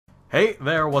Hey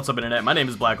there, what's up internet? My name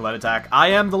is BlackLightAttack. I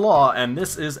am the law, and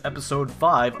this is episode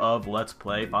 5 of Let's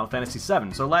Play Final Fantasy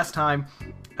VII. So last time,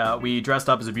 we dressed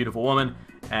up as a beautiful woman,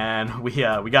 and we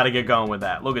gotta get going with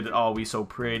that. Look at it. Oh, we so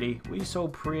pretty. We so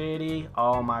pretty.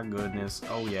 Oh my goodness.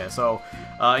 Oh yeah. So,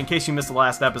 in case you missed the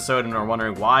last episode and are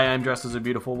wondering why I'm dressed as a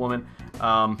beautiful woman,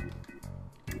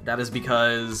 that is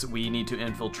because we need to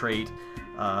infiltrate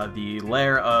the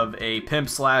lair of a pimp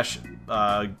slash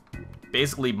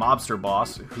basically mobster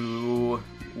boss who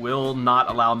will not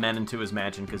allow men into his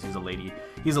mansion because he's a lady.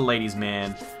 He's a ladies'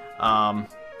 man.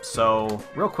 So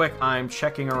real quick, I'm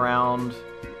checking around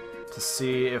to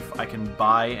see if I can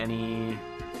buy any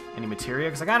materia,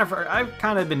 because I've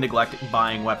kind of been neglecting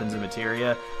buying weapons and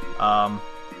materia.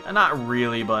 Not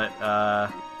really, but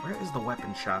where is the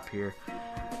weapon shop here?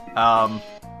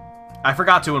 I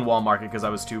forgot to in Wall Market because I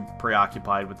was too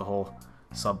preoccupied with the whole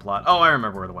subplot. Oh, I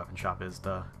remember where the weapon shop is.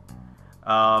 Duh.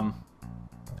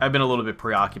 I've been a little bit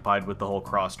preoccupied with the whole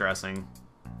cross-dressing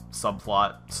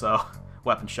subplot, so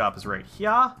weapon shop is right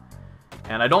here.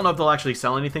 And I don't know if they'll actually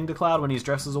sell anything to Cloud when he's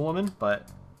dressed as a woman, but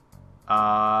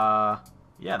yeah,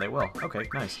 they will. Okay,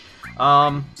 nice.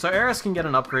 So Aeris can get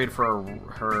an upgrade for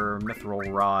her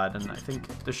mithril rod, and I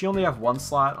think, does she only have one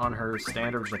slot on her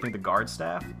standard, which I think the guard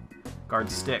staff? Guard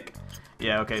stick.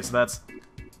 Yeah, okay, so that's...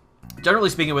 Generally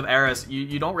speaking, with Aeris,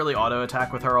 you don't really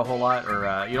auto-attack with her a whole lot,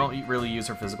 or you don't really use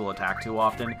her physical attack too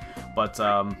often, but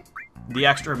the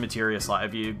extra materia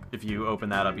slot, if you open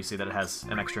that up, you see that it has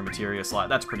an extra materia slot.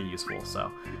 That's pretty useful,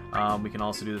 so we can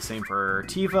also do the same for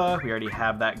Tifa. We already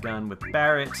have that gun with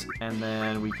Barrett, and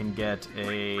then we can get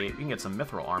some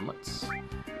mithril armlets.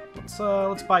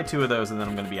 Let's buy 2 of those, and then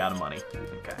I'm going to be out of money.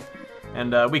 Okay.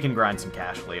 And we can grind some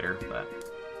cash later, but...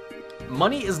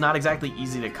 Money is not exactly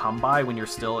easy to come by when you're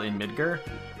still in Midgar,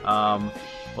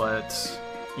 but,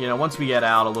 you know, once we get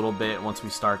out a little bit, once we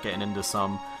start getting into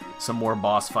some more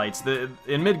boss fights,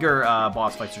 in Midgar,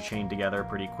 boss fights are chained together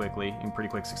pretty quickly, in pretty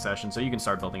quick succession, so you can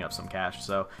start building up some cash.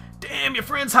 So, damn, your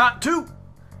friend's hot too!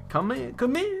 Come in,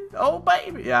 oh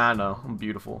baby! Yeah, I know, I'm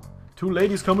beautiful. 2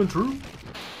 ladies coming through?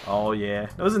 Oh yeah,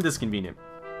 wasn't this convenient?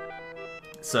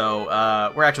 So,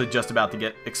 we're actually just about to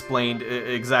get explained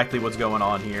exactly what's going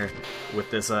on here with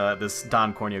this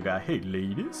Don Corneo guy. Hey,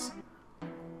 ladies.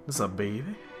 What's up,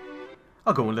 baby?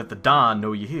 I'll go and let the Don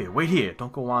know you're here. Wait here.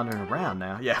 Don't go wandering around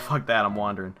now. Yeah, fuck that. I'm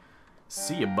wandering.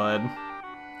 See ya, bud.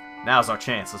 Now's our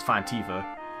chance. Let's find Tifa.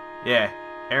 Yeah,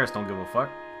 Aeris don't give a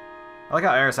fuck. I like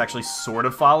how Aeris actually sort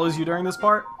of follows you during this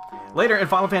part. Later, in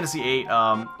Final Fantasy VIII,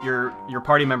 your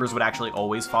party members would actually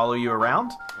always follow you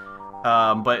around.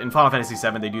 But in Final Fantasy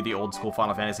VII, they do the old school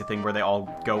Final Fantasy thing where they all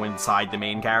go inside the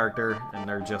main character, and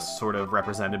they're just sort of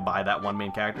represented by that one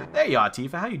main character. There you are,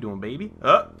 Tifa. How you doing, baby?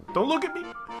 Don't look at me.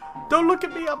 Don't look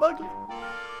at me. I'm ugly.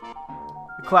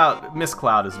 Miss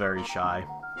Cloud is very shy.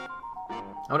 I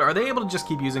wonder, are they able to just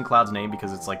keep using Cloud's name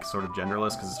because it's like sort of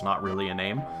genderless because it's not really a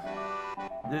name?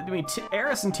 I mean,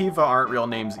 Aeris and Tifa aren't real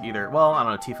names either. Well, I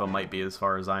don't know, Tifa might be as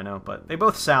far as I know, but they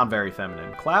both sound very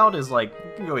feminine. Cloud is like,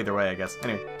 you can go either way, I guess.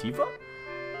 Anyway, Tifa?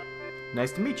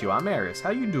 Nice to meet you, I'm Aeris. How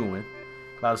you doing?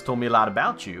 Cloud's told me a lot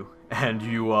about you. And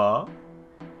you,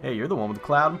 hey, you're the one with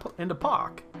Cloud in the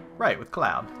park. Right, with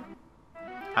Cloud.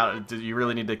 Do you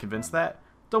really need to convince that?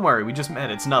 Don't worry, we just met,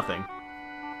 it's nothing.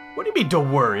 What do you mean,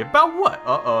 don't worry? About what?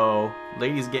 Uh-oh.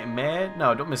 Ladies getting mad?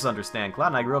 No, don't misunderstand. Cloud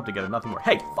and I grew up together, nothing more.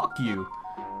 Hey, fuck you.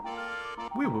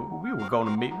 We were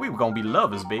gonna be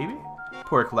lovers, baby.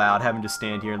 Poor Cloud, having to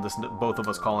stand here and listen to both of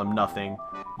us call him nothing.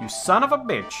 You son of a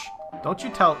bitch! Don't you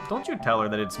tell her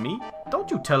that it's me?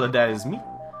 Don't you tell her that it's me?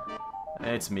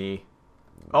 It's me.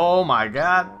 Oh my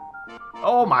god!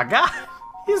 Oh my god!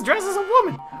 He's dressed as a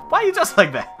woman. Why are you dressed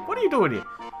like that? What are you doing here?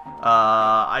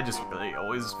 I just really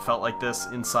always felt like this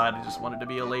inside. I just wanted to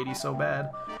be a lady so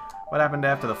bad. What happened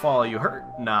after the fall? You hurt?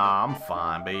 Nah, I'm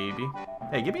fine, baby.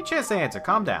 Hey, give me a chance to answer.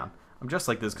 Calm down. I'm dressed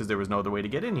like this because there was no other way to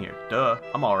get in here. Duh.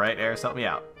 I'm alright. Aeris, help me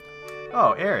out.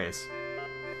 Oh, Aeris.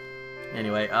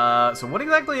 Anyway, so what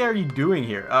exactly are you doing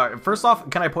here? First off,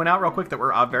 can I point out real quick that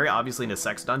we're very obviously in a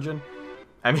sex dungeon?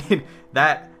 I mean,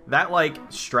 that like,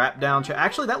 strap down...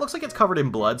 Actually, that looks like it's covered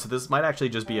in blood, so this might actually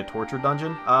just be a torture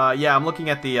dungeon. Yeah, I'm looking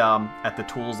at the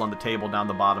tools on the table down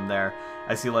the bottom there.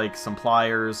 I see, like, some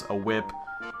pliers, a whip.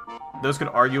 Those could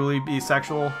arguably be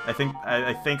sexual. I think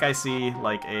I see,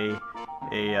 like, a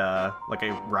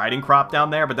riding crop down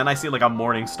there, but then I see like a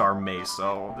Morningstar mace,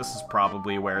 so this is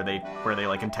probably where they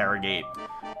like interrogate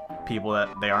people that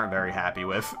they aren't very happy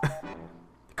with.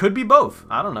 Could be both.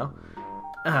 I don't know.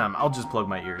 I'll just plug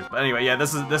my ears. But anyway, yeah,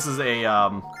 this is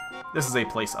a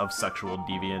place of sexual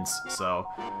deviance, so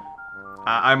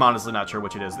I'm honestly not sure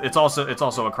which it is. It's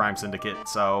also a crime syndicate,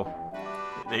 so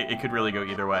it could really go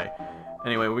either way.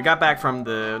 Anyway, when we got back from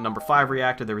the number 5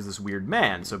 reactor, there was this weird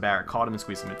man. So Barrett caught him and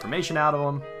squeezed some information out of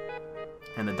him.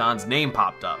 And the Don's name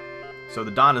popped up. So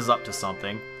the Don is up to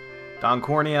something. Don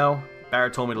Corneo.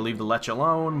 Barrett told me to leave the Lech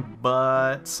alone,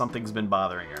 but something's been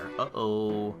bothering her.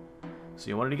 Uh-oh. So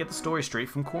you wanted to get the story straight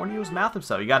from Corneo's mouth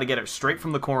himself. You got to get it straight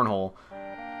from the cornhole.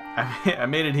 I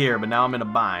made it here, but now I'm in a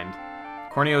bind.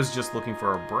 Corneo's just looking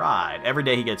for a bride. Every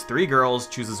day he gets 3 girls,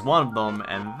 chooses one of them,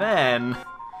 and then...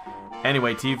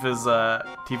 Anyway, Tifa's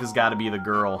got to be the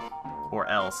girl, or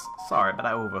else. Sorry, but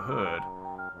I overheard.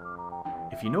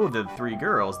 If you know the 3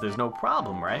 girls, there's no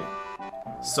problem, right?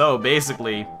 So,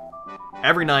 basically,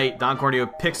 every night, Don Corneo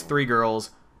picks 3 girls,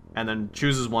 and then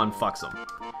chooses one, fucks them.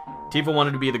 Tifa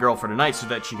wanted to be the girl for tonight so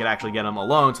that she could actually get him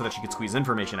alone, so that she could squeeze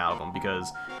information out of him,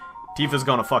 because Tifa's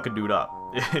gonna fuck a dude up.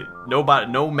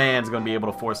 No man's gonna be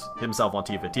able to force himself on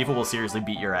Tifa. Tifa will seriously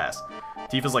beat your ass.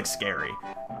 Tifa's, like, scary.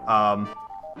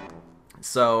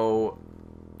 So,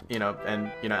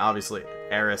 obviously,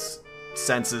 Eris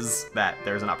senses that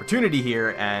there's an opportunity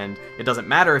here, and it doesn't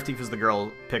matter if Tifa's the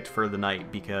girl picked for the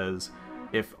night, because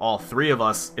if all 3 of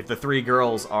us, if the 3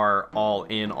 girls are all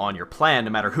in on your plan,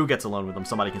 no matter who gets alone with them,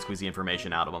 somebody can squeeze the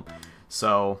information out of them.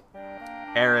 So,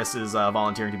 Eris is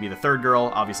volunteering to be the 3rd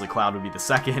girl. Obviously, Cloud would be the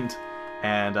 2nd,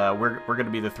 and we're going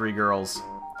to be the 3 girls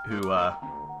who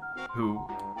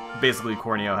basically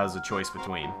Corneo has a choice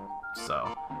between.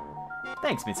 So,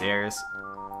 thanks, Miss Eris.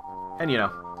 And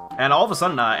and all of a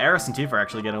sudden, Eris and Tifa are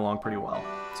actually getting along pretty well.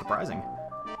 Surprising.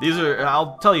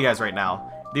 I'll tell you guys right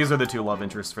now, these are the 2 love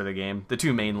interests for the game. The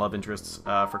 2 main love interests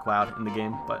for Cloud in the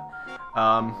game, but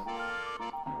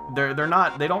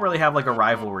they don't really have like a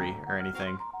rivalry or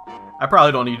anything. I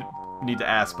probably don't need to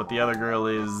ask, but the other girl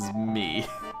is me.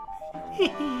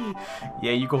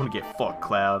 Yeah, you gonna get fucked,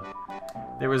 Cloud.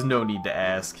 There was no need to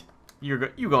ask. You're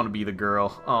gonna be the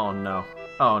girl. Oh no.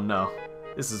 Oh no.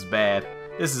 This is bad.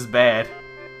 This is bad.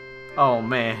 Oh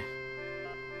man.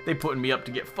 They putting me up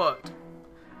to get fucked.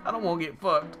 I don't want to get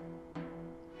fucked.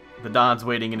 The Don's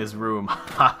waiting in his room.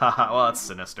 Ha ha ha. Well, that's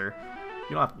sinister.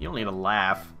 You don't need to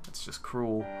laugh. It's just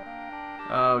cruel.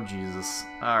 Oh Jesus.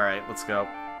 All right, let's go.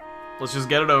 Let's just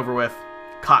get it over with.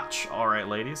 Koch. All right,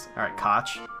 ladies. All right,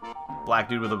 Koch. Black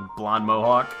dude with a blonde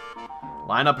mohawk.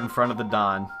 Line up in front of the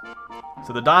Don.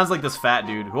 So the Don's like this fat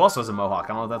dude who also has a mohawk. I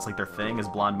don't know if that's like their thing, is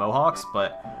blonde mohawks,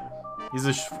 but he's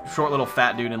a short little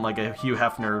fat dude in like a Hugh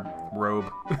Hefner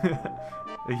robe.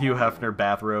 A Hugh Hefner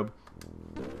bathrobe.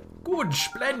 Good,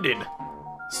 splendid.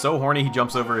 So horny he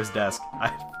jumps over his desk.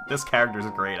 This character's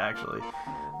great, actually.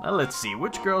 Now let's see,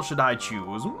 which girl should I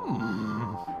choose?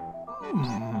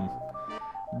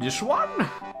 This one?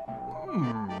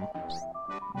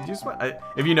 Just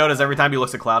if you notice, every time he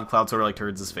looks at Cloud, Cloud sort of like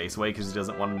turns his face away because he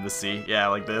doesn't want him to see. Yeah,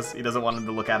 like this. He doesn't want him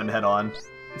to look at him head on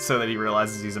so that he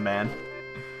realizes he's a man.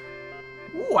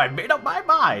 Ooh, I made up my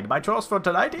mind. My choice for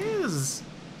tonight is...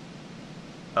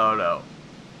 Oh no.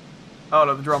 Oh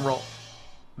no, the drum roll.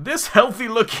 This healthy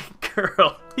looking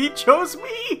girl. He chose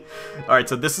me. All right,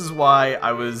 so this is why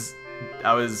I was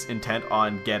intent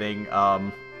on getting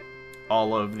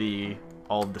all of the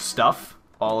stuff,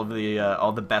 all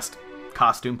the best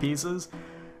costume pieces.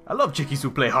 I love chickies who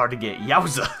play hard to get.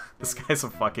 Yowza! This guy's a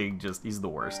fucking he's the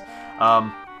worst.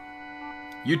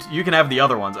 You can have the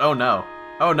other ones. Oh no.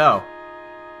 Oh no.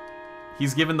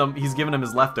 He's given him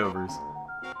his leftovers.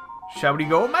 Shall we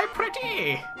go, my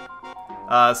pretty?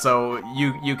 So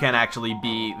you can actually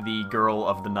be the girl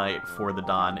of the night for the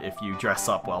Don if you dress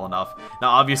up well enough.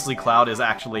 Now, obviously, Cloud is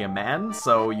actually a man,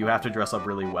 so you have to dress up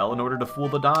really well in order to fool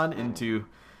the Don into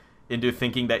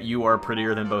thinking that you are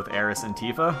prettier than both Eris and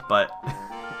Tifa. But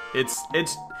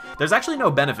there's actually no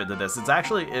benefit to this. It's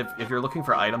actually, if you're looking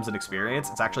for items and experience,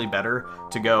 it's actually better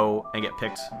to go and get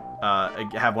picked,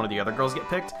 have one of the other girls get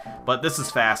picked. But this is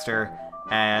faster,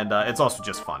 and it's also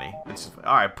just funny. It's just,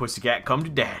 all right, pussycat, come to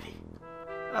daddy.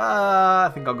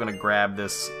 I think I'm gonna grab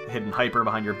this hidden hyper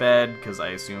behind your bed, because I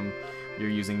assume you're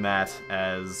using that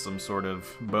as some sort of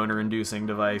boner-inducing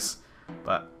device.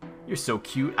 But you're so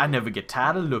cute, I never get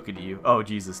tired of looking at you. Oh,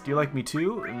 Jesus, do you like me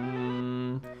too?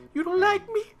 You don't like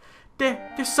me?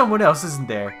 There's someone else, isn't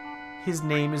there? His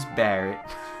name is Barrett.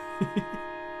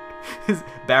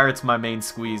 Barrett's my main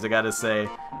squeeze, I gotta say.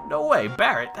 No way,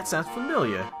 Barrett, that sounds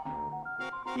familiar.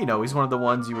 You know, he's one of the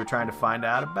ones you were trying to find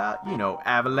out about. You know,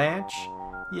 Avalanche.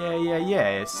 Yeah,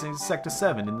 it's in Sector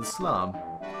 7 in the slum.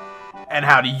 And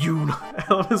how do you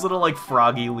know? His little, like,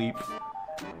 froggy leap.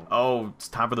 Oh, it's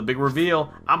time for the big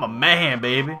reveal. I'm a man,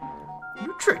 baby.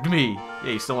 You tricked me.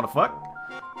 Yeah, you still want to fuck?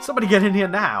 Somebody get in here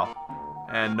now.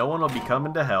 And no one will be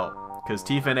coming to help, because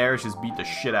Tifa and Eris just beat the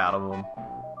shit out of them.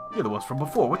 You're the ones from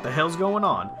before. What the hell's going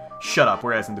on? Shut up,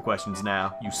 we're asking the questions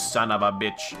now, you son of a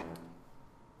bitch.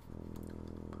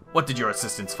 What did your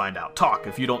assistants find out? Talk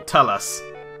if you don't tell us.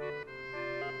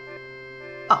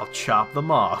 I'll chop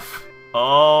them off.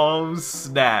 Oh,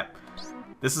 snap.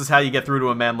 This is how you get through to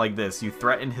a man like this. You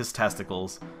threaten his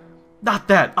testicles. Not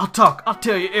that! I'll talk! I'll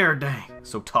tell you everything!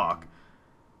 So talk.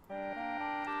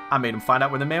 I made him find out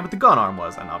where the man with the gun arm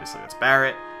was, and obviously it's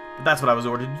Barrett, but that's what I was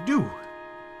ordered to do.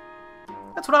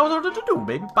 That's what I was ordered to do,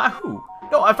 baby. By who?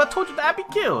 No, if I told you that, I'd be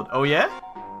killed. Oh, yeah?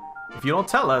 If you don't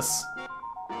tell us...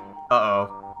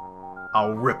 Uh-oh.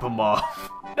 I'll rip him off.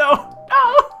 No!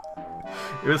 No!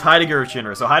 It was Heidegger or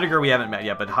Shinra. So Heidegger we haven't met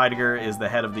yet, but Heidegger is the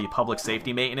head of the public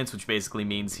safety maintenance, which basically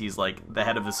means he's like the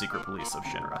head of the secret police of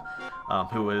Shinra,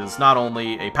 who is not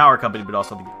only a power company, but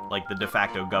also the de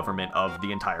facto government of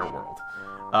the entire world.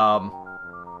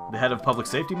 The head of public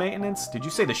safety maintenance? Did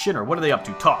you say the Shinra? What are they up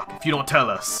to? Talk, if you don't tell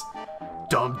us.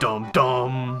 Dum dum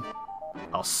dum.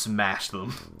 I'll smash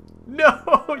them.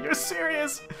 No, you're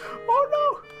serious? Oh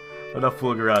no. Enough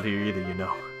fooling around here either, you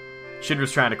know.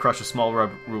 Shinra's trying to crush a small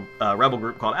rebel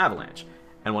group called Avalanche,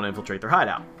 and want to infiltrate their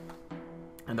hideout.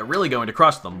 And they're really going to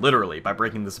crush them, literally, by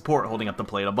breaking the support holding up the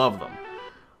plate above them.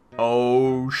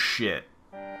 Oh shit.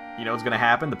 You know what's going to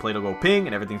happen? The plate will go ping,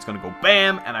 and everything's going to go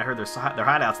bam, and I heard their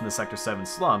hideouts in the Sector 7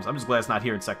 slums. I'm just glad it's not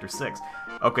here in Sector 6.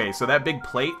 Okay, so that big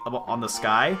plate on the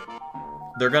sky,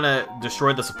 they're going to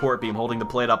destroy the support beam holding the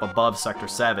plate up above Sector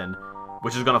 7,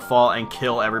 which is going to fall and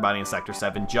kill everybody in Sector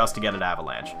 7 just to get an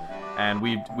Avalanche. And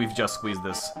we've just squeezed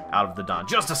this out of the Don.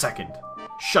 Just a second!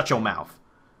 Shut your mouth.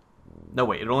 No,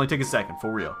 wait, it'll only take a second,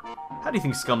 for real. How do you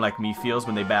think scum like me feels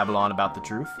when they babble on about the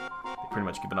truth? They've pretty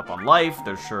much given up on life,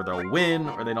 they're sure they'll win,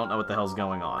 or they don't know what the hell's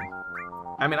going on.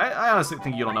 I mean, I honestly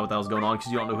think you don't know what the hell's going on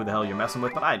because you don't know who the hell you're messing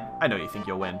with, but I know you think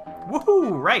you'll win.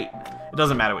 Woohoo! Right! It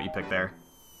doesn't matter what you pick there.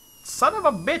 Son of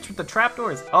a bitch with the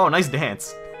trapdoors! Oh, nice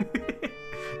dance.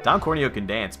 Don Corneo can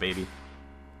dance, baby.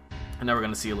 And now we're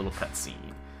gonna see a little cutscene.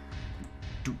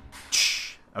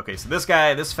 Okay, so this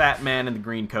guy, this fat man in the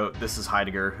green coat, this is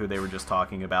Heidegger, who they were just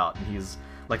talking about, and he's,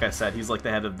 like I said, he's like the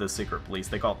head of the secret police.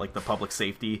 They call it like the public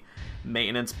safety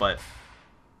maintenance, but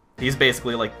he's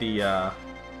basically like the,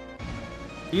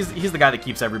 he's the guy that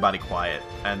keeps everybody quiet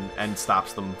and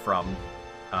stops them from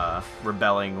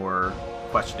rebelling or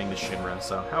questioning the Shinra.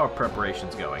 So how are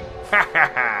preparations going? Ha ha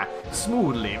ha!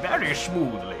 Smoothly, very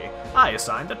smoothly. I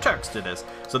assigned the Turks to this.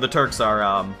 So the Turks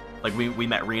are, like, we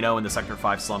met Reno in the Sector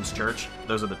 5 Slums Church.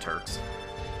 Those are the Turks.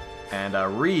 And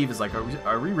Reeve is like,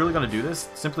 are we really going to do this?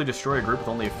 Simply destroy a group with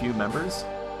only a few members?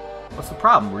 What's the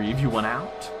problem, Reeve? You want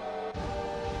out?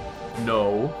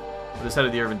 No. But as head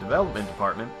of the Urban Development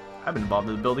Department, I've been involved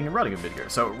in the building and running of Vidgar.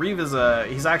 So Reeve is,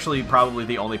 he's actually probably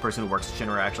the only person who works at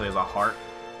Shinra actually has a heart.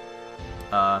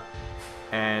 The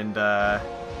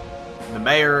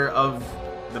mayor of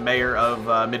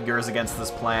Midgar is against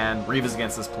this plan. Reeve is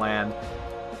against this plan.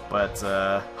 But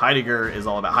Heidegger is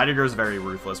all about... Heidegger is very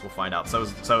ruthless, we'll find out. So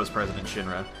is President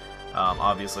Shinra,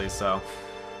 obviously. So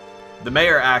the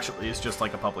mayor actually is just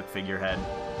like a public figurehead.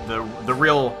 The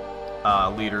real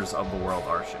leaders of the world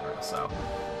are Shinra. So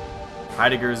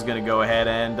Heidegger is going to go ahead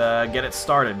and get it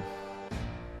started.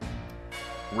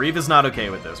 Reeve is not okay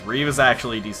with this. Reeve is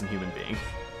actually a decent human being.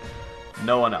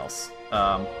 No one else.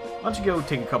 Why don't you go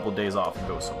take a couple of days off and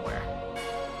go somewhere?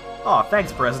 Aw,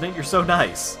 thanks, President. You're so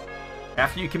nice.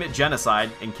 After you commit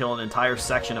genocide and kill an entire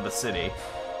section of a city,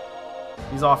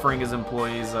 he's offering his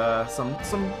employees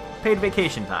some paid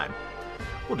vacation time.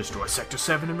 We'll destroy Sector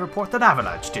 7 and report that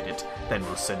Avalanche did it. Then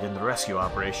we'll send in the rescue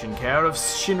operation care of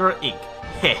Shinra Inc.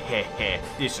 Heh heh heh,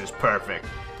 this is perfect.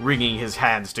 Wringing his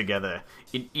hands together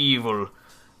in evil...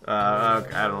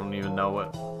 I don't even know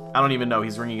what... I don't even know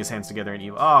he's wringing his hands together in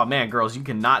evil... Oh man, girls, you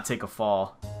cannot take a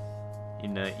fall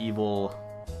in evil...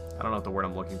 I don't know what the word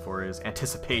I'm looking for is.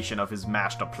 Anticipation of his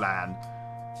master plan.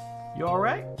 You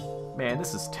alright? Man,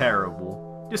 this is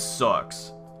terrible. This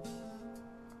sucks.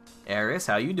 Aris,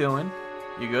 how you doing?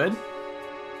 You good?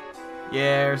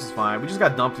 Yeah, Aris is fine. We just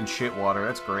got dumped in shit water.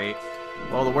 That's great.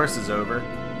 Well, the worst is over.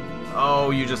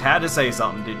 Oh, you just had to say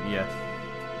something, didn't you?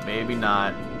 Maybe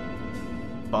not.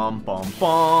 Bum, bum,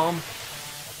 bum.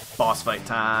 Boss fight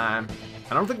time.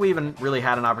 I don't think we even really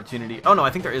had an opportunity. Oh no, I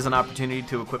think there is an opportunity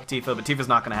to equip Tifa, but Tifa's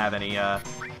not going to have any, oh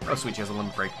sweet, she has a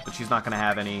limit break, but she's not going to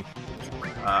have any,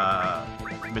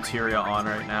 materia on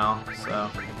right now, so.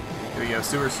 Here we go,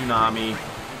 Sewer Tsunami.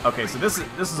 Okay, so this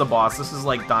is a boss. This is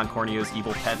like Don Corneo's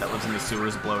evil pet that lives in the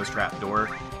sewers below his trapdoor.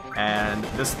 And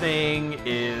this thing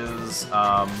is,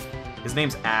 his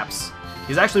name's Apps.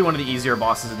 He's actually one of the easier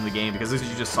bosses in the game because, as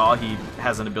you just saw, he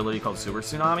has an ability called Sewer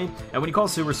Tsunami. And when he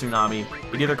calls Sewer Tsunami,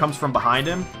 it either comes from behind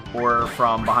him or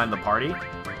from behind the party.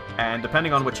 and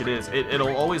depending on which it is,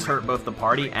 it'll always hurt both the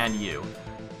party and you.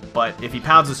 But if he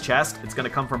pounds his chest, it's going to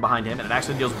come from behind him, and it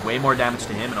actually deals way more damage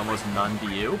to him and almost none to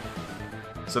you.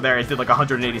 So there, it did like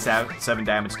 187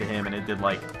 damage to him, and it did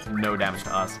like no damage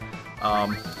to us.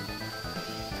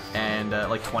 And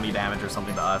like 20 damage or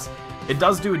something to us. It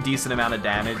does do a decent amount of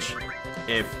damage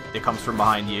if it comes from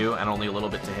behind you, and only a little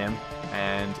bit to him.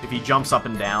 And if he jumps up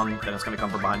and down, then it's going to come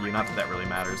from behind you. Not that that really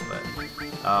matters,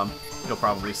 but you'll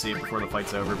probably see it before the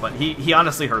fight's over. But he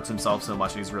honestly hurts himself so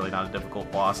much, he's really not a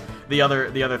difficult boss. The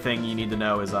other thing you need to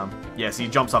know is, yes, he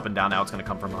jumps up and down, now it's going to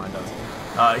come from behind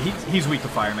us. He's weak to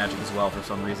fire magic as well for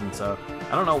some reason, so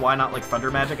I don't know why not like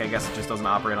thunder magic. I guess it just doesn't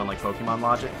operate on like Pokemon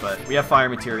logic, but we have fire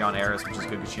materia on Eris, which is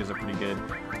good because she has a pretty good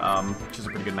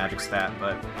magic stat.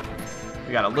 But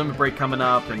we got a limit break coming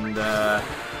up, and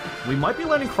we might be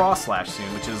learning cross slash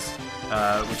soon, which is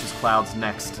Cloud's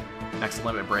next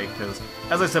limit break. Because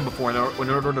as I said before, in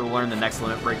order to learn the next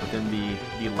limit break within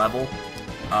the level,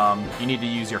 you need to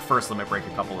use your first limit break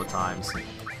a couple of times.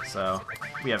 So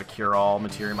we have a cure-all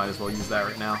materia, might as well use that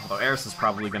right now. Although Eris is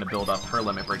probably going to build up her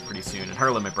limit break pretty soon, and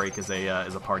her limit break is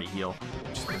a party heal,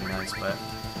 which is pretty nice. But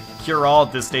cure-all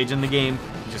at this stage in the game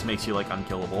just makes you like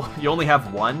unkillable. You only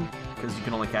have one because you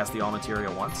can only cast the all materia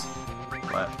once.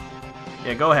 But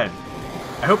yeah, go ahead.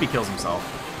 I hope he kills himself.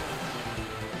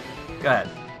 Go ahead.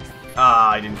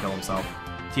 Ah, he didn't kill himself.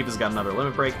 Tifa's got another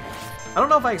limit break. I don't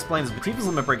know if I explained this, but Tifa's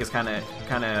limit break is kind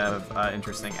of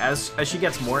interesting. As she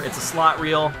gets more, it's a slot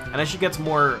reel, and as she gets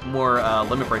more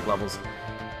limit break levels,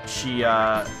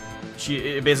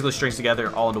 it basically strings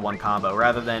together all into one combo.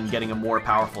 Rather than getting a more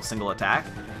powerful single attack,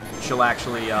 she'll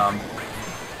actually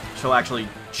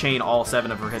chain all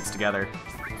 7 of her hits together.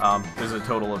 There's a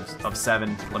total of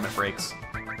 7 limit breaks.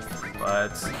 But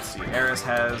let's see, Eris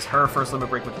has her first limit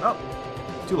break with... Oh,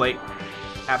 too late.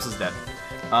 Apps is dead.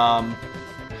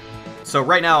 So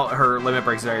right now, her limit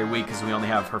break is very weak because we only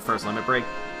have her first limit break,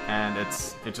 and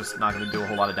it's just not going to do a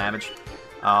whole lot of damage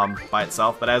by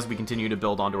itself. But as we continue to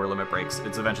build onto her limit breaks,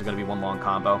 it's eventually going to be one long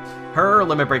combo. Her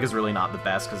limit break is really not the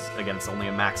best because, again, it's only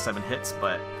a max 7 hits,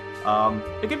 but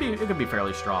it could be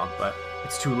fairly strong. But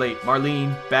it's too late.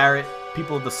 Marlene, Barrett,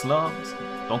 people of the slums,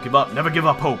 don't give up. Never give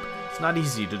up hope. It's not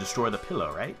easy to destroy the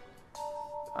pillow, right?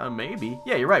 Maybe.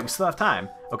 Yeah, you're right. We still have time.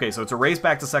 Okay, so it's a race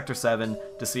back to Sector 7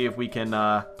 to see if we can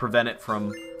prevent it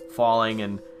from falling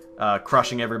and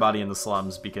crushing everybody in the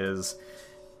slums, because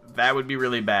that would be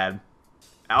really bad.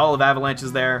 Owl of Avalanche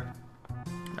is there.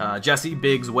 Jesse,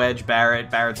 Biggs, Wedge,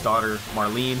 Barrett's daughter,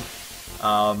 Marlene.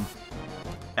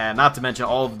 And not to mention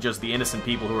all of just the innocent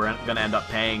people who are going to end up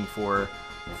paying for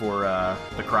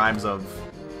the crimes of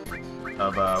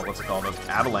what's it called, of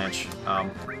Avalanche,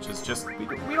 which is just,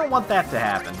 we don't want that to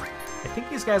happen. I think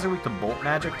these guys are weak to bolt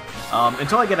magic.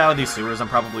 Until I get out of these sewers, I'm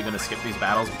probably going to skip these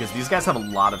battles because these guys have a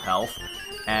lot of health,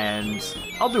 and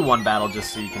I'll do one battle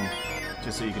just so you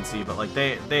can see. But like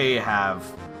they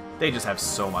just have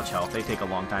so much health. They take a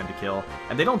long time to kill,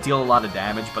 and they don't deal a lot of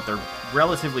damage, but they're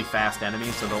relatively fast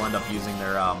enemies, so they'll end up using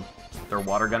their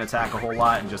water gun attack a whole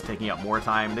lot and just taking up more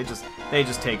time. They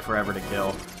just take forever to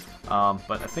kill.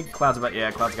 But I think Cloud's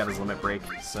got his limit break,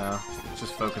 so let's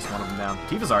just focus one of them down.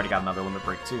 Tifa's already got another limit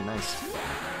break too, nice.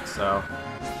 So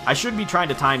I should be trying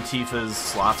to time Tifa's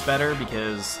slots better,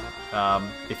 because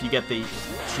if you get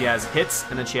she has hits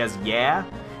and then she has yeah,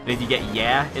 and if you get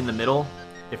yeah in the middle,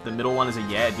 if the middle one is a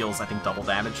yeah, it deals I think double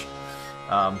damage.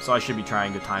 So I should be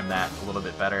trying to time that a little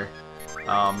bit better.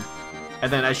 And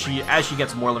then as she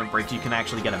gets more limit breaks, you can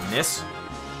actually get a miss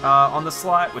on the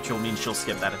slot, which will mean she'll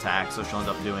skip that attack, so she'll end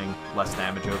up doing less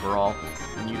damage overall,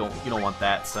 and you don't want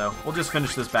that. So we'll just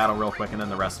finish this battle real quick, and then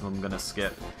the rest of them I'm gonna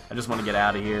skip. I just want to get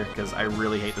out of here because I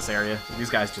really hate this area. These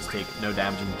guys just take no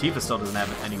damage, and Tifa still doesn't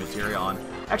have any materia on.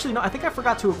 Actually, no, I think I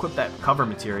forgot to equip that cover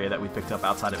materia that we picked up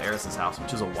outside of Eris's house,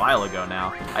 which is a while ago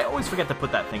now. I always forget to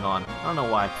put that thing on. I don't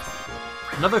know why.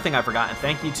 Another thing I forgot, and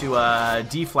thank you to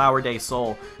D Flower Day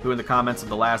Soul, who in the comments of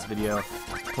the last video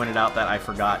pointed out that I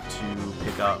forgot to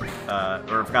pick up,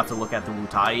 or forgot to look at the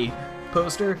Wutai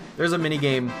poster. There's a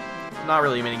minigame, not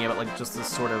really a minigame, but like just this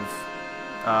sort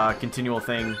of continual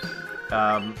thing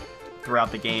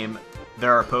throughout the game.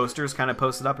 There are posters kind of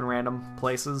posted up in random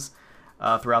places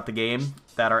throughout the game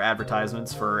that are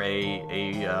advertisements for a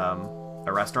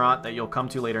restaurant that you'll come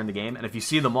to later in the game, and if you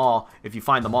see them all, if you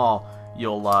find them all,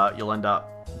 you'll end up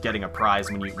getting a prize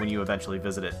when you eventually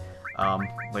visit it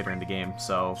later in the game.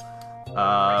 So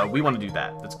we want to do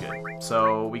that. That's good.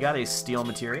 So we got a steel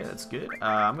materia. That's good.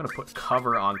 I'm gonna put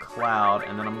cover on Cloud,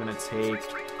 and then I'm gonna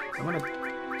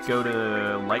go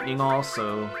to lightning all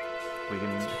so we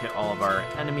can hit all of our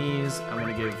enemies. I'm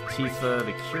gonna give Tifa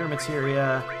the cure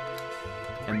materia,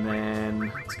 And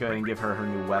then let's go ahead and give her her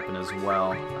new weapon as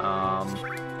well.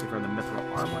 Give her the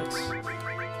mithril armlet.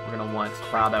 We're going to want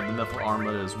Cloud to have the mithril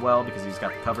armlet as well because he's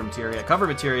got the cover materia. Cover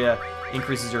materia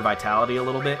increases your vitality a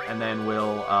little bit, and then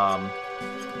will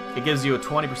it gives you a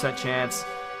 20% chance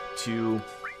to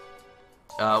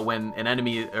when an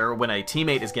enemy or when a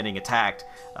teammate is getting attacked.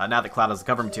 Now that Cloud has the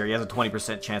cover materia, he has a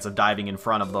 20% chance of diving in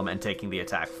front of them and taking the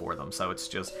attack for them. So it's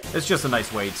just a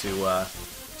nice way to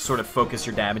sort of focus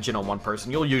your damage in on one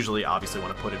person. You'll usually obviously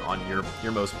want to put it on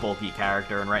your most bulky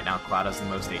character, and right now Cloud has the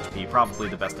most HP, probably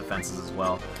the best defenses as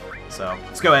well. So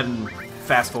let's go ahead and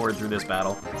fast forward through this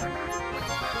battle.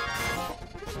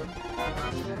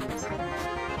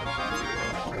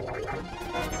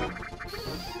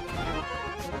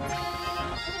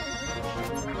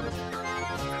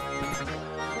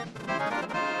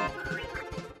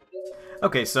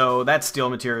 Okay, so that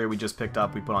steel material we just picked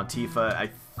up, we put on Tifa.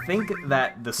 I think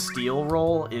that the steel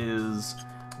roll is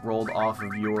rolled off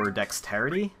of your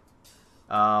dexterity.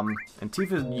 And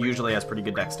Tifa usually has pretty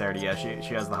good dexterity. Yeah,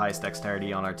 she has the highest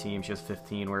dexterity on our team. She has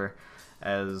 15,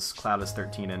 whereas Cloud is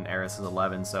 13 and Aeris is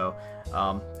 11. So,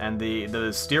 and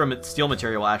the steel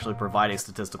material will actually provide a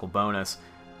statistical bonus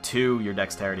to your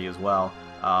dexterity as well.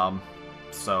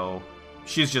 So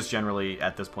she's just generally,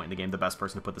 at this point in the game, the best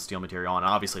person to put the steel material on.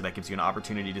 Obviously, that gives you an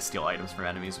opportunity to steal items from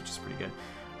enemies, which is pretty good.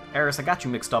 Aeris, I got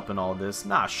you mixed up in all this.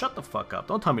 Nah, shut the fuck up.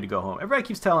 Don't tell me to go home. Everybody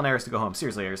keeps telling Aeris to go home.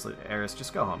 Seriously, Aeris,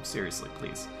 just go home. Seriously,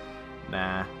 please.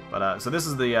 Nah. But, so this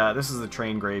is the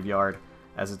train graveyard,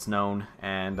 as it's known,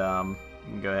 and,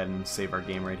 we can go ahead and save our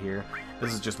game right here.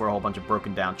 This is just where a whole bunch of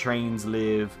broken down trains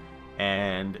live,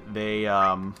 and they,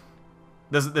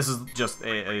 this is just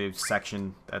a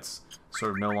section that's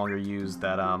sort of no longer used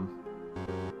that,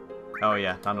 oh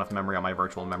yeah, not enough memory on my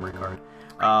virtual memory card.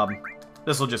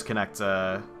 This will just connect,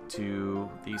 to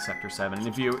the Sector 7. And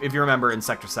if you remember, in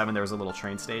Sector 7 there was a little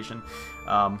train station,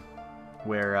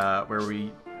 where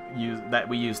we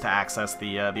use to access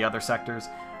the other sectors.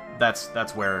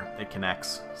 That's where it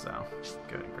connects. So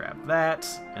go ahead and grab that,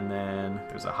 and then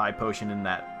there's a high potion in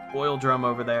that oil drum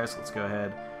over there. So let's go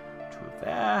ahead to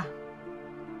there.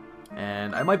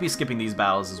 And I might be skipping these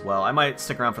battles as well. I might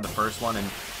stick around for the first one and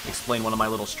explain one of my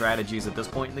little strategies at this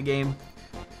point in the game,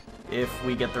 if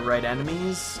we get the right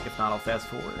enemies. If not, I'll fast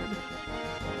forward.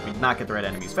 We did not get the right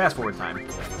enemies. Fast forward time.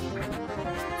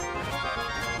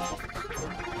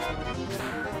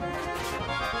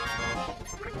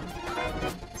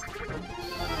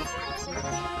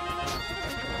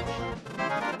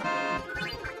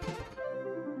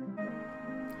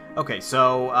 Okay,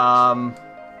 so,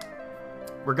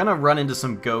 we're gonna run into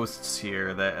some ghosts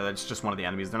here. That's just one of the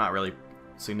enemies. They're not really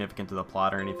significant to the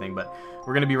plot or anything, but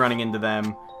we're gonna be running into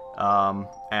them.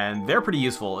 And they're pretty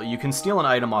useful. You can steal an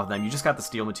item off them. You just got the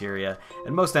steel materia,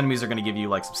 and most enemies are going to give you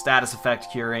like some status effect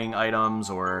curing items,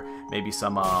 or maybe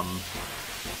some you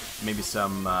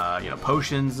know,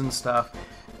 potions and stuff.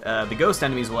 The ghost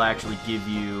enemies will actually give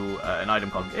you an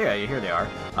item called, yeah, here they are.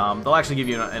 They'll actually give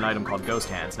you an item called Ghost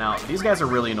Hands. Now, these guys are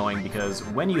really annoying because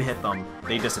when you hit them,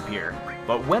 they disappear.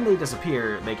 But when they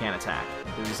disappear, they can't attack.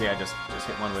 As you see, I just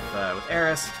hit one with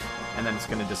Aeris, and then it's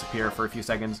going to disappear for a few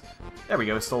seconds. There we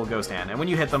go, stole a Ghost Hand. And when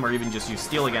you hit them, or even just use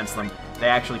Steel against them, they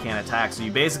actually can't attack. So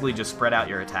you basically just spread out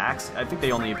your attacks. I think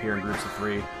they only appear in groups of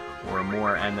 3 or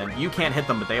more, and then you can't hit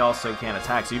them, but they also can't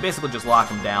attack. So you basically just lock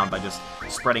them down by just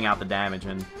spreading out the damage.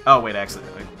 And oh wait, I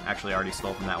actually already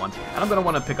stole from that one. And I'm gonna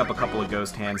want to pick up a couple of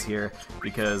Ghost Hands here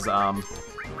because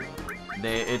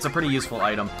it's a pretty useful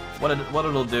item. What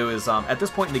it'll do is at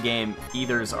this point in the game,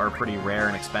 ethers are pretty rare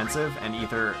and expensive, and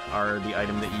ether are the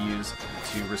item that you use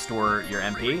to restore your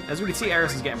MP. As we can see,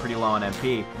 Aeris is getting pretty low on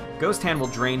MP. Ghost Hand will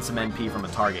drain some MP from a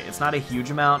target. It's not a huge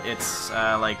amount. It's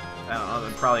like, I don't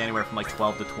know, probably anywhere from like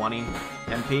 12 to 20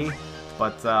 MP,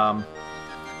 but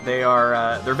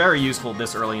they're very useful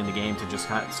this early in the game to just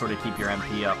sort of keep your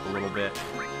MP up a little bit,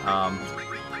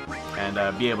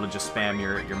 and be able to just spam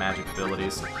your magic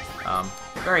abilities.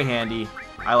 Very handy.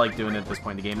 I like doing it at this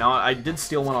point in the game. Now, I did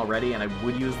steal one already, and I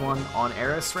would use one on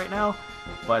Aeris right now,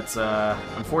 but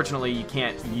unfortunately you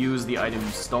can't use the item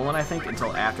stolen, I think,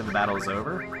 until after the battle is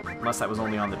over, unless that was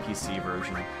only on the PC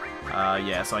version.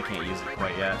 Yeah, so I can't use it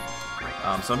quite yet.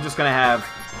 So I'm just going to have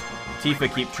Tifa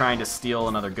keep trying to steal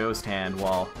another Ghost Hand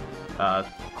while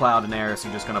Cloud and Aeris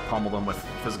are just going to pummel them with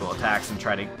physical attacks and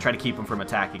try to keep them from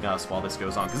attacking us while this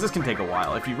goes on, because this can take a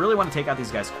while. If you really want to take out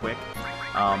these guys quick,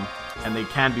 and they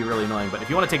can be really annoying, but if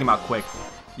you want to take them out quick,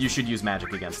 you should use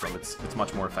magic against them. It's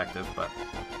much more effective, but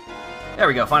there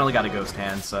we go. Finally got a Ghost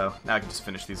Hand, so now I can just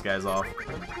finish these guys off.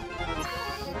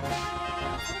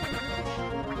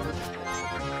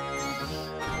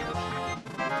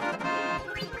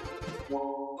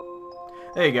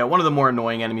 There you go. One of the more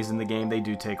annoying enemies in the game. They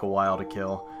do take a while to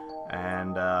kill.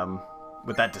 And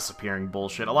with that disappearing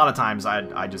bullshit, a lot of times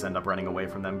I just end up running away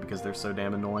from them because they're so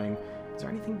damn annoying. Is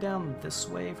there anything down this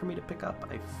way for me to pick up?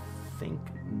 I think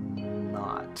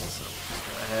not. So just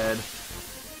go ahead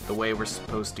the way we're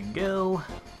supposed to go.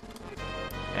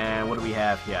 And what do we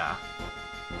have here?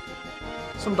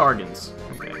 Some Dargans.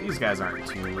 Okay, these guys aren't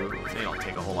too... They don't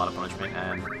take a whole lot of punishment.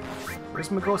 And where's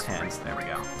my ghost hands? There we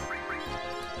go.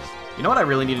 You know what I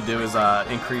really need to do is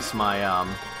increase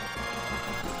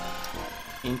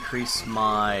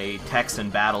my text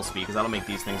and battle speed, because that'll make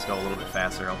these things go a little bit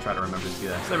faster. I'll try to remember to do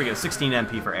that. So there we go, 16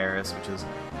 MP for Eris, which is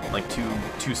like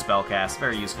two spell casts.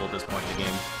 Very useful at this point in the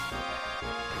game.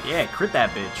 Yeah, crit that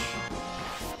bitch.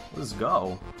 Let's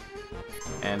go.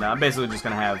 And I'm basically just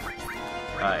gonna have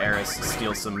Eris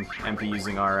steal some MP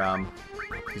using our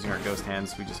ghost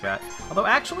hands we just got. Although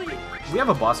actually, we have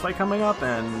a boss fight coming up,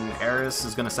 and Eris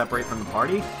is gonna separate from the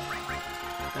party.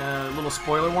 Little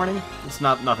spoiler warning. It's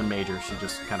nothing major. She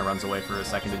just kind of runs away for a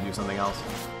second to do something else,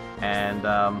 and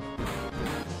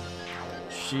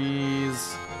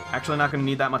she's actually not going to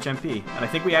need that much MP. And I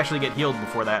think we actually get healed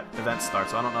before that event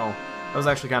starts. So I don't know. That was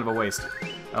actually kind of a waste.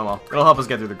 Oh well. It'll help us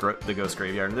get through the ghost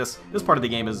graveyard. And this part of the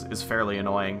game is fairly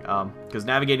annoying because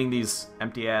navigating these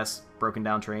empty-ass,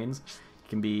 broken-down trains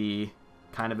can be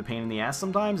kind of a pain in the ass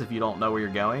sometimes if you don't know where you're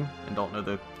going and don't know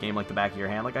the game like the back of your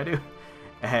hand like I do.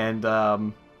 And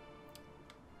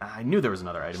I knew there was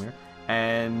another item here.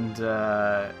 And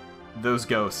those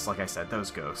ghosts, like I said, those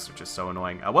ghosts are just so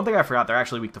annoying. One thing I forgot, they're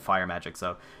actually weak to fire magic,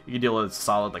 so you can deal with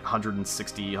solid like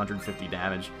 160, 150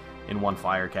 damage in one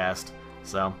fire cast.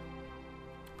 So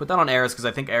put that on Eris, because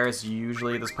I think Eris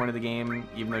usually at this point of the game,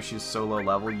 even though she's so low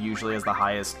level, usually has the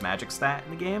highest magic stat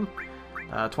in the game.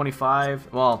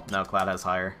 25. Well, no, Cloud has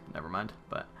higher. Never mind.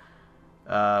 But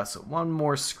so one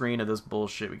more screen of this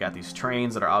bullshit. We got these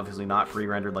trains that are obviously not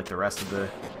pre-rendered like the rest of the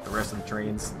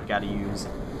trains we got to use,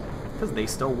 because they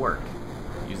still work.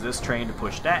 Use this train to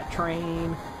push that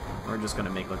train. We're just gonna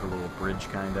make like a little bridge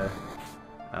kinda.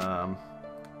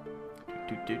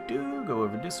 Go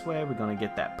over this way. We're gonna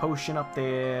get that potion up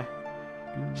there.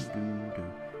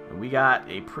 And we got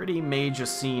a pretty major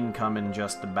scene coming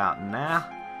just about now.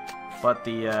 But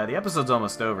the episode's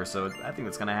almost over, so I think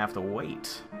it's gonna have to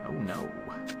wait. Oh no!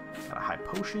 Got a high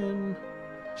potion.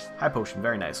 High potion,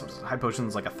 very nice. What is it? High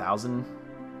potion's like 1,000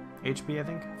 HP, I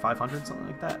think, 500, something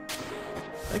like that.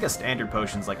 I think a standard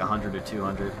potion's like 100 or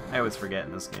 200. I always forget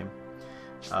in this game.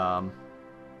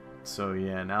 So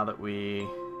yeah, now that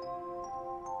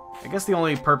I guess the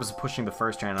only purpose of pushing the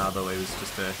first train out of the way was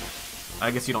just to...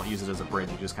 I guess you don't use it as a bridge,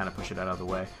 you just kind of push it out of the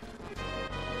way.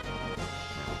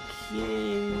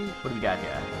 Okay, what do we got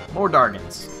here? More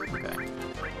Dargans. Okay,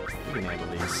 we can handle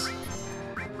these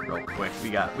real quick. We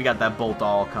got that bolt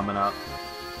all coming up,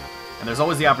 and there's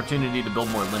always the opportunity to build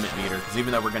more limit meter, because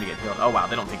even though we're gonna get healed, oh wow,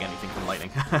 they don't take anything from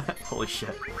lightning. Holy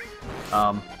shit.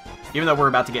 Even though we're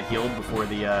about to get healed before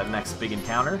the next big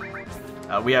encounter,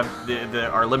 we have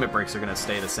our limit breaks are gonna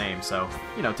stay the same. So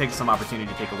you know, take some opportunity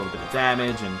to take a little bit of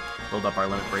damage and build up our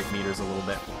limit break meters a little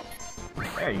bit.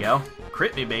 There you go,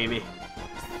 crit me, baby.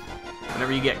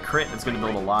 Whenever you get crit, it's going to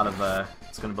build a lot of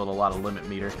limit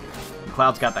meter. And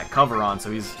Cloud's got that cover on,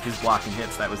 so he's blocking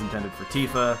hits. That was intended for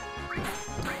Tifa.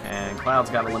 And Cloud's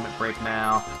got a limit break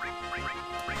now.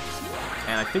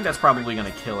 And I think that's probably going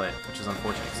to kill it, which is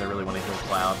unfortunate because I really want to heal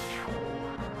Cloud.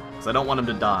 Because I don't want him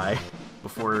to die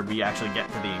before we actually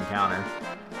get to the encounter.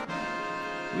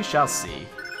 We shall see.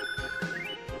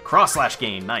 Cross-slash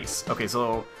gain, nice. Okay,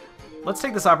 so let's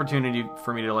take this opportunity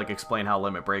for me to like explain how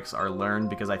limit breaks are learned,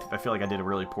 because I feel like I did a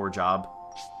really poor job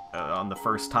on the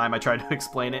first time I tried to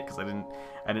explain it, because I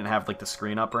didn't have like the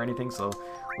screen up or anything. So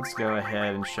let's go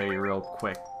ahead and show you real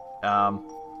quick.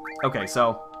 Okay,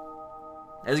 so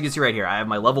as you can see right here, I have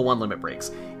my level 1 limit breaks.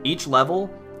 Each level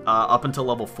up until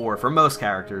level 4 for most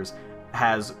characters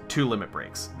has 2 limit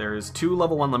breaks. There's 2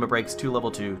 level 1 limit breaks, 2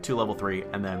 level 2, 2 level 3,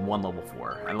 and then 1 level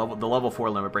 4. And the level 4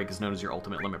 limit break is known as your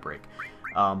ultimate limit break,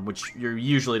 which you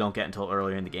usually don't get until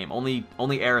earlier in the game. Only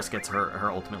Eris gets her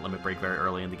ultimate limit break very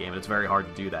early in the game, and it's very hard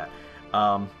to do that.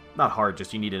 Not hard,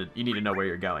 just you need to know where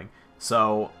you're going.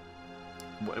 So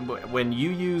when you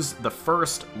use the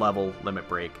first level limit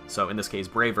break, so in this case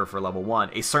Braver for level 1,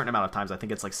 a certain amount of times, I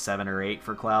think it's like 7 or 8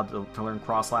 for Cloud to learn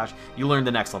Cross Slash, you learn the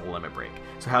next level limit break.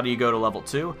 So how do you go to level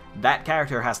 2? That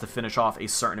character has to finish off a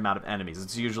certain amount of enemies.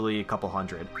 It's usually a couple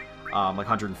hundred, like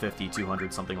 150,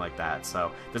 200, something like that.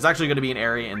 So there's actually going to be an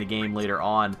area in the game later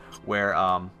on where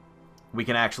we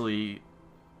can actually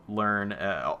learn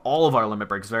all of our limit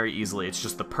breaks very easily. It's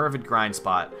just the perfect grind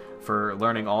spot for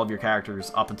learning all of your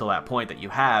characters up until that point that you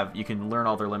have. You can learn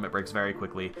all their limit breaks very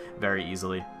quickly, very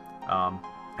easily.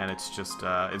 And it's just,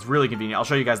 it's really convenient. I'll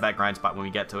show you guys that grind spot when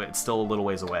we get to it. It's still a little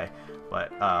ways away.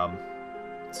 But,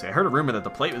 see, I heard a rumor that the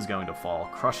plate was going to fall,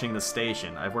 crushing the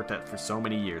station. I've worked at it for so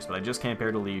many years, but I just can't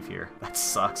bear to leave here. That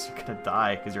sucks. You're gonna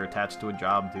die because you're attached to a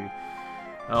job, dude.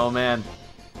 Oh, man.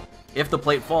 If the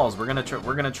plate falls, we're gonna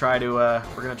try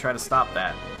to stop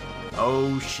that.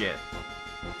 Oh shit!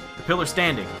 The pillar's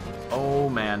standing. Oh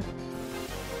man!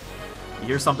 You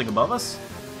hear something above us?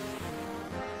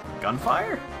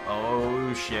 Gunfire?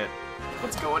 Oh shit!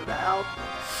 What's going down?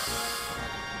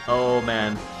 Oh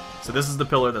man! So this is the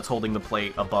pillar that's holding the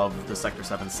plate above the Sector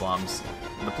 7 slums.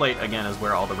 And the plate again is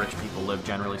where all the rich people live,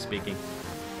 generally speaking.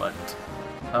 But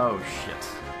oh shit!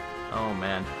 Oh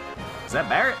man! Is that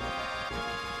Barrett?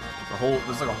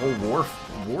 There's like a whole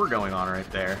war going on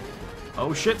right there.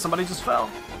 Oh shit, somebody just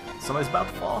fell. Somebody's about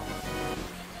to fall.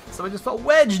 Somebody just fell.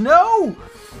 Wedge, no!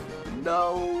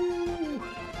 No!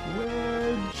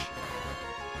 Wedge.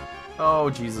 Oh,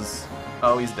 Jesus.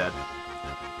 Oh, he's dead.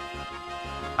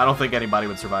 I don't think anybody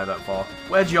would survive that fall.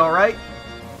 Wedge, you alright?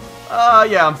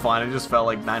 Yeah, I'm fine. I just fell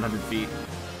like 900 feet.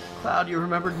 Cloud, you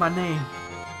remembered my name.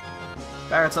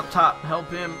 Barrett's up top.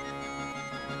 Help him.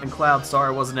 And Cloud,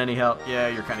 sorry, wasn't any help. Yeah,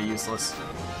 you're kind of useless.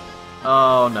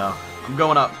 Oh, no. I'm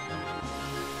going up.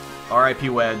 R.I.P.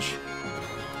 Wedge.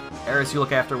 Eris, you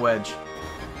look after Wedge.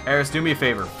 Eris, do me a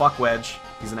favor. Fuck Wedge.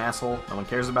 He's an asshole. No one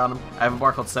cares about him. I have a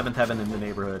bar called 7th Heaven in the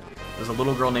neighborhood. There's a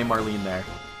little girl named Marlene there.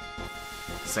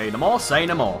 Say no more, say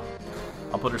no more.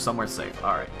 I'll put her somewhere safe.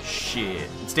 Alright. Shit.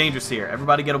 It's dangerous here.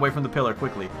 Everybody get away from the pillar,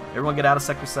 quickly. Everyone get out of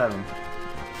Sector 7.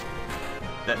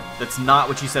 That's not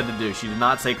what she said to do. She did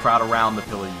not say crowd around the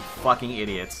pillar, you fucking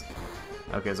idiots.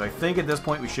 Okay, so I think at this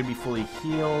point we should be fully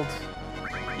healed.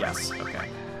 Yes, okay.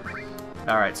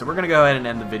 Alright, so we're going to go ahead and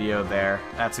end the video there.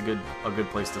 That's a good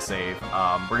place to save.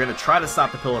 We're going to try to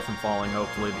stop the pillar from falling,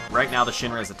 hopefully. Right now the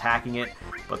Shinra is attacking it,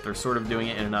 but they're sort of doing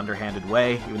it in an underhanded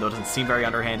way, even though it doesn't seem very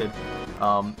underhanded.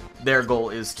 Their goal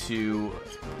is to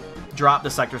drop the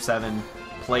Sector 7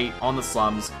 plate on the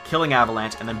slums, killing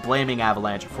Avalanche, and then blaming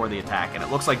Avalanche for the attack. And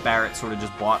it looks like Barrett sort of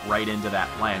just bought right into that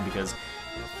plan, because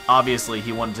obviously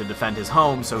he wanted to defend his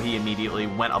home, so he immediately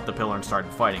went up the pillar and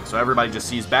started fighting. So everybody just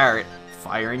sees Barrett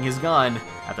firing his gun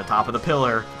at the top of the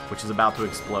pillar, which is about to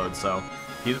explode. So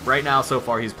right now, so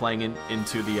far, he's playing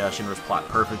into the Shinra's plot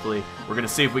perfectly. We're going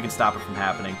to see if we can stop it from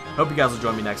happening. Hope you guys will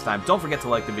join me next time. Don't forget to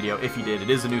like the video if you did. It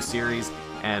is a new series,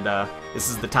 and this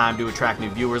is the time to attract new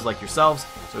viewers like yourselves.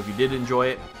 So if you did enjoy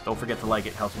it, don't forget to like it.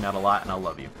 It helps me out a lot, and I'll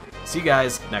love you. See you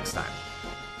guys next time.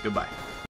 Goodbye.